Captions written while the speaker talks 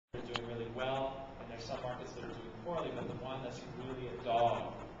markets that are doing poorly, but the one that's really a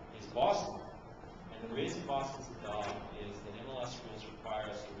dog is Boston. And the reason Boston's a dog is that MLS rules require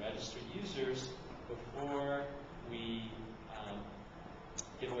us to register users before we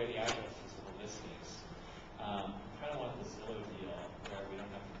give away the addresses of the listings. We kind of want the Zillow deal where we don't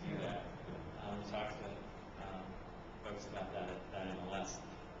have to do that. We talked to folks about that at MLS.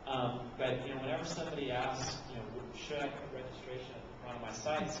 But whenever somebody asks, should I put registration at the front of my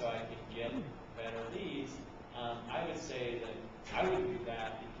site so I can get better leads, I would say that I would do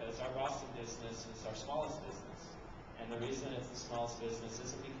that because our Boston business is our smallest business. And the reason it's the smallest business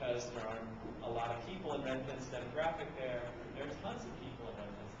isn't because there aren't a lot of people in Redfin's demographic there. There are tons of people in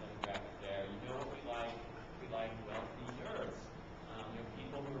Redfin's demographic there. You know what we like? We like wealthy nerds.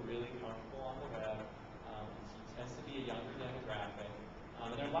 People who are really comfortable on the web. It tends to be a younger demographic.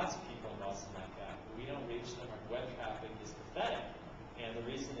 And there are lots of people in Boston like that, but we don't reach them. Our web traffic is pathetic. And the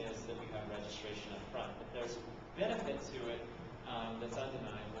reason is that we have registration up front. But there's a benefit to it that's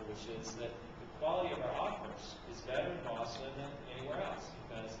undeniable, which is that the quality of our offers is better in Boston than anywhere else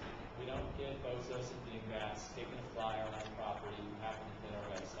because we don't get bozos and dingbats taking a flyer on our property who happen to hit our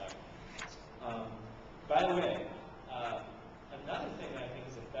website. By the way, another thing that I think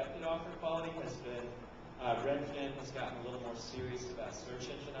has affected offer quality has been Redfin has gotten a little more serious about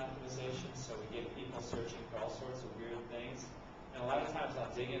search engine optimization, so we get people searching for all sorts of weird things. And a lot of times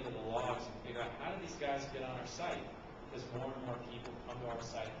I'll dig into the logs and figure out how do these guys get on our site? Because more and more people come to our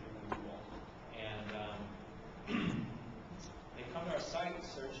site through Google. And they come to our site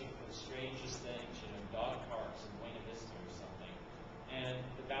searching for the strangest things, dog parks in Buena Vista or something. And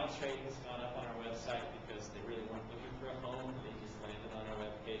the bounce rate has gone up on our website because they really weren't looking for a home, they just landed on our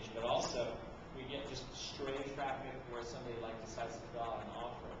webpage. But also, we get just stray traffic where somebody decides to fill out an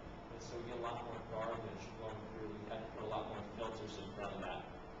offer. And so we get a lot more garbage flowing through. We've had to put a lot more filters in front of that.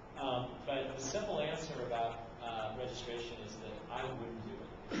 But the simple answer about registration is that I wouldn't do it.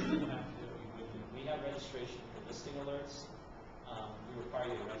 If you didn't have to do it, we would do it. We have registration for listing alerts. We require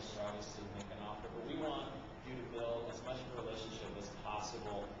you to register, obviously, to make an offer. But we want you to build as much of a relationship as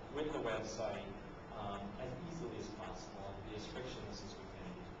possible with the website as easily as possible and be as frictionless as we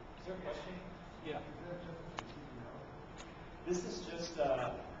can. Is there a question? Yeah. This is just,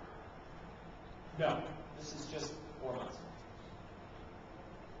 no, this is just 4 months.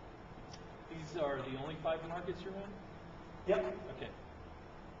 These are the only 5 markets you're in? Yep. Okay.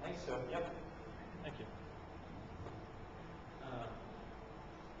 I think so, yep. Thank you.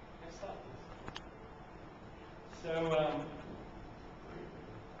 Next slide, please. So,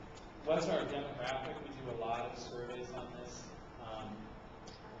 what's our demographic? We do a lot of surveys on this.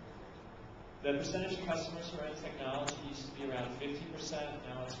 The percentage of customers who are in technology used to be around 50%,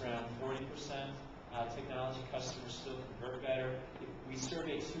 now it's around 40%. Technology customers still convert better. We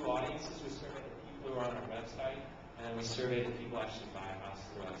survey 2 audiences. We survey the people who are on our website, and then we survey the people who actually buy a house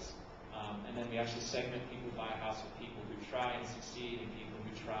through us. And then we actually segment people who buy a house with people who try and succeed and people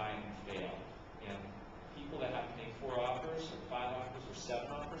who try and fail. People that have to make 4 offers, or 5 offers, or 7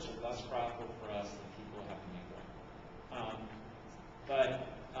 offers are less profitable for us than people who have to make 1.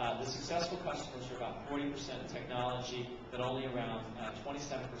 The successful customers are about 40% in technology, but only around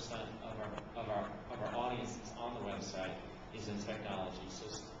 27% of our audience that's on the website is in technology. So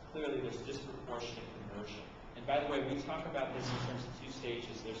clearly there's disproportionate conversion. And by the way, we talk about this in terms of 2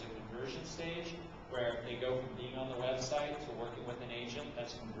 stages. There's a conversion stage where they go from being on the website to working with an agent.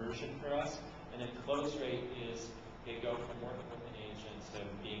 That's conversion for us. And then close rate is they go from working with an agent to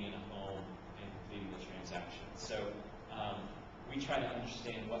being in a home and completing the transaction. So we try to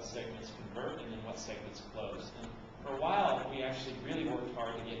understand what segments convert and then what segments close. And for a while, we actually really worked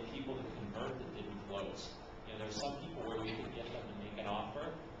hard to get people to convert that didn't close. There's some people where we could get them to make an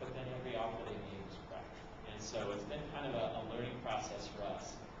offer, but then every offer they made was crap. And so it's been kind of a learning process for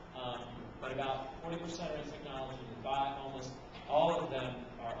us. But about 40% are in technology, and almost all of them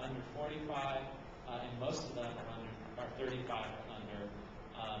are under 45, and most of them are 35 or under.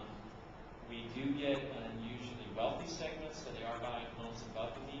 We do get unusually wealthy segments, so they are buying homes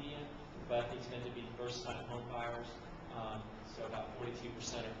above the median, but they tend to be first-time home buyers. So about 42%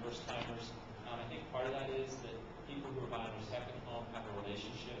 are first-timers. I think part of that is that people who are buying their second home have a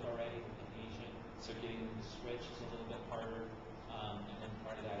relationship already with an agent, so getting them to switch is a little bit harder. And then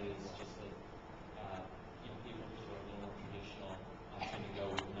part of that is just that people who are a little more traditional tend to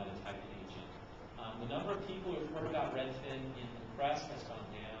go with another type of agent. The number of people who have heard about Redfin in the press has gone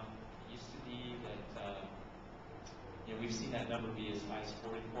down. It used to be that we've seen that number be as high as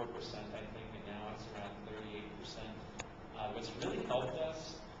 44%, I think, and now it's around 38%. What's really helped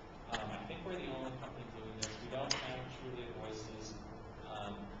us, I think we're the only company doing this. We don't have Trulia Voices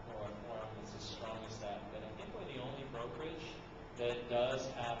or a forum that's as strong as that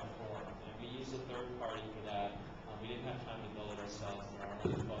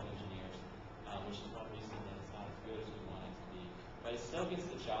still gets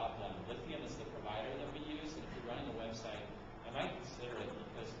the job done. Lithium is the provider that we use, and if you're running a website, I might consider it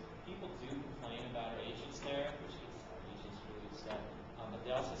because people do complain about our agents there, which gets our agents really upset. But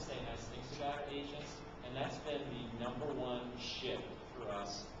they also say nice things about our agents, and that's been the #1 shift for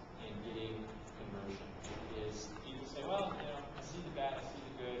us in getting conversion. Is people say, well, I see the bad, I see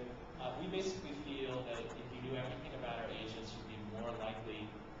the good. We basically feel that if you knew everything about our agents, you'd be more likely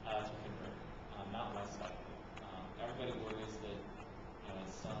to convert, not less likely. Everybody worries that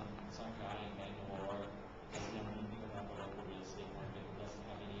it's some guy in Bangalore doesn't know anything about the local real estate market, doesn't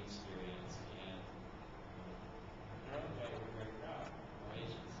have any experience, and we're very proud of our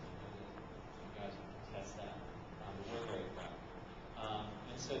agents. You guys will test that. But we're very proud.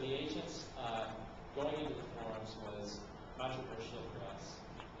 And so the agents going into the forums was controversial for us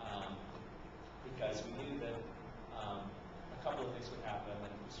because we knew that a couple of things would happen,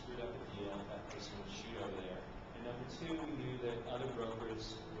 that if we screwed up a deal, that person would shoot over there. And number two, we knew that other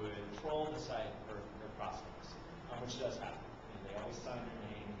brokers would troll the site for their prospects, which does happen. They always sign your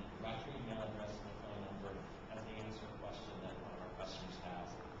name, you provide your email address and your phone number as the answer to a question that one of our customers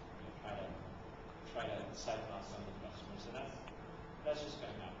has. Try to siphon off some of the customers. So that's just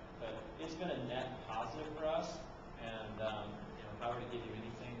going to happen. But it's been a net positive for us. And if I were to give you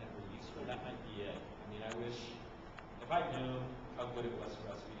anything that we're useful, that might be it. I mean, I wish if I'd known how good it was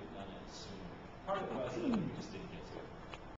for us, we'd have done it sooner. Part of it was that we just didn't get to it.